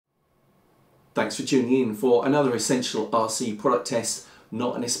Thanks for tuning in for another essential RC product test.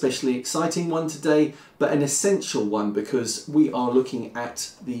 Not an especially exciting one today, but an essential one because we are looking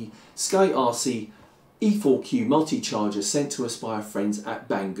at the SkyRC e4Q multi-charger sent to us by our friends at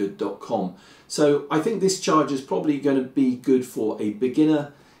banggood.com. So I think this charger is probably going to be good for a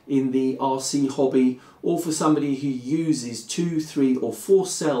beginner in the RC hobby, or for somebody who uses 2, 3 or 4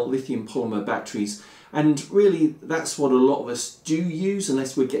 cell lithium polymer batteries. And really that's what a lot of us do use,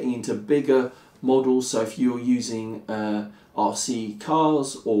 unless we're getting into bigger models. So if you're using RC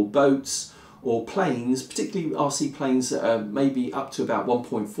cars or boats or planes, particularly RC planes that are maybe up to about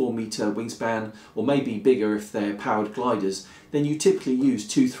 1.4 meter wingspan, or maybe bigger if they're powered gliders, then you typically use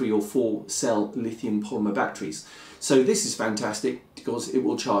 2, 3 or 4 cell lithium polymer batteries. So this is fantastic because it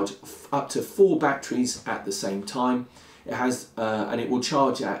will charge up to 4 batteries at the same time. It has and it will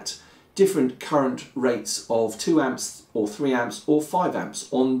charge at different current rates of 2 amps or 3 amps or 5 amps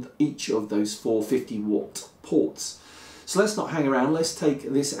on each of those 450 watt ports. So let's not hang around, let's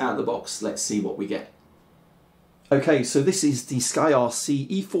take this out of the box, let's see what we get. Okay, so this is the SkyRC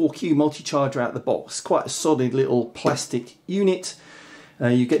e4Q multi-charger out of the box. Quite a solid little plastic unit.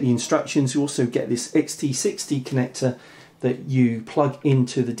 You get the instructions, you also get this XT60 connector that you plug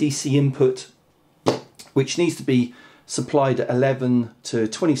into the DC input, which needs to be supplied at 11 to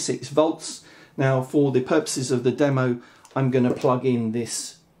 26 volts. Now for the purposes of the demo, I'm going to plug in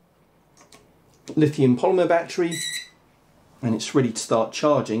this lithium polymer battery and it's ready to start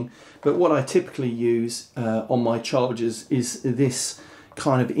charging. But what I typically use on my chargers is this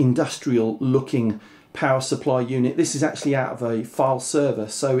kind of industrial looking power supply unit. This is actually out of a file server,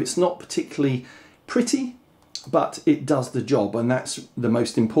 so it's not particularly pretty, but it does the job, and that's the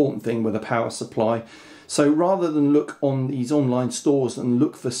most important thing with a power supply. So rather than look on these online stores and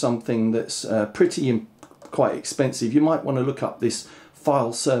look for something that's pretty and quite expensive, you might want to look up this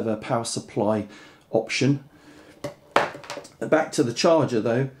file server power supply option. Back to the charger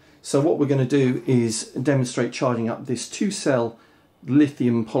though. So what we're going to do is demonstrate charging up this 2 cell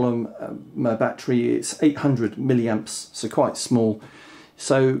lithium polymer battery. It's 800 milliamps, so quite small.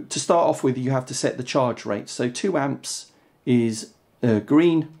 So to start off with, you have to set the charge rate. So 2 amps is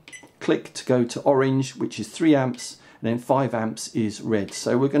green, click to go to orange, which is 3 amps, and then 5 amps is red.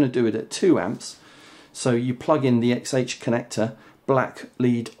 So we're going to do it at 2 amps. So you plug in the XH connector, black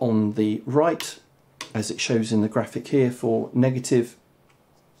lead on the right, as it shows in the graphic here for negative.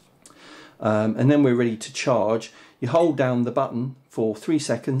 And then we're ready to charge. You hold down the button for 3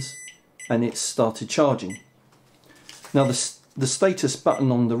 seconds and it's started charging. Now the status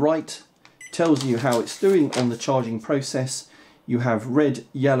button on the right tells you how it's doing on the charging process. You have red,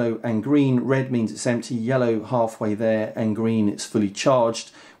 yellow and green. Red means it's empty, yellow halfway there, and green it's fully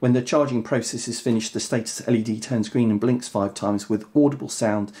charged. When the charging process is finished, the status LED turns green and blinks 5 times with audible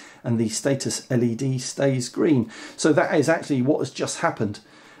sound, and the status LED stays green. So that is actually what has just happened.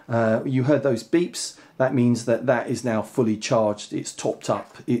 You heard those beeps. That means that that is now fully charged. It's topped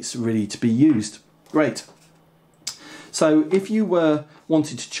up. It's ready to be used. Great. So if you were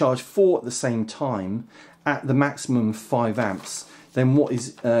wanting to charge 4 at the same time at the maximum 5 amps, then what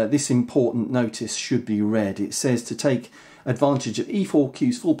is this important notice should be read. It says to take advantage of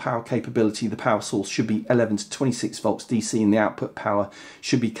e4Q's full power capability, the power source should be 11 to 26 volts DC and the output power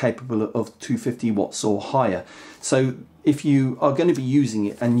should be capable of 250 watts or higher. So if you are going to be using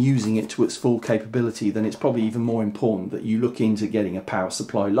it and using it to its full capability, then it's probably even more important that you look into getting a power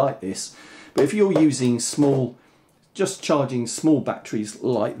supply like this. But if you're using small, just charging small batteries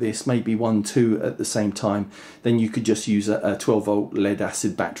like this, maybe 1, 2 at the same time, then you could just use a 12 volt lead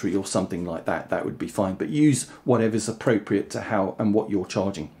acid battery or something like that. That would be fine, but use whatever's appropriate to how and what you're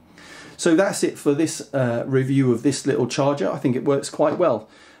charging. So that's it for this review of this little charger. I think it works quite well.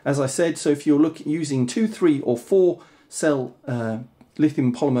 As I said, so if you're using 2, 3 or 4 cell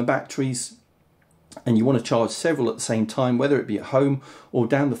lithium polymer batteries and you want to charge several at the same time, whether it be at home or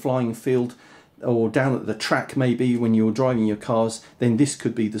down the flying field, or down at the track maybe when you're driving your cars, then this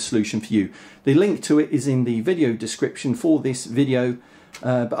could be the solution for you. The link to it is in the video description for this video,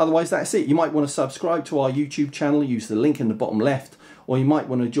 but otherwise that's it. You might want to subscribe to our YouTube channel, use the link in the bottom left, or you might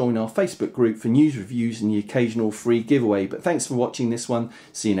want to join our Facebook group for news reviews and the occasional free giveaway. But thanks for watching this one.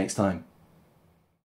 See you next time.